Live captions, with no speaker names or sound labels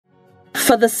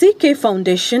For the CK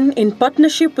Foundation, in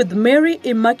partnership with Mary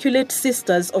Immaculate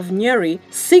Sisters of Nyeri,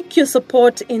 seek your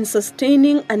support in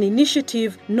sustaining an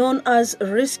initiative known as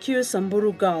Rescue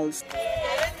Samburu Girls.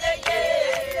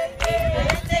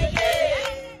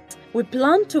 We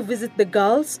plan to visit the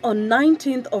girls on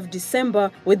 19th of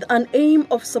December with an aim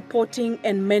of supporting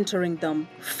and mentoring them.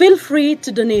 Feel free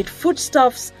to donate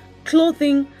foodstuffs,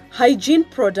 clothing, hygiene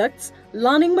products,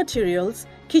 learning materials,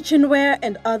 kitchenware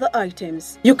and other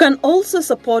items. You can also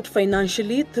support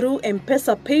financially through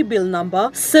M-Pesa paybill number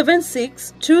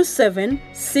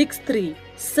 762763,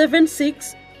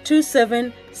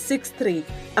 762763,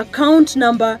 account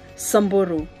number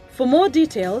Samburu. For more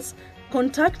details,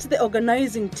 contact the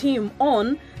organizing team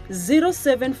on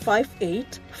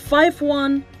 0758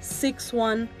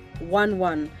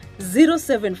 516111,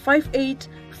 0758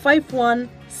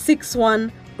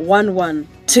 516111.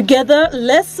 Together,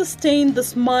 let's sustain the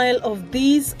smile of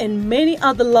these and many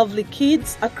other lovely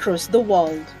kids across the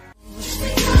world.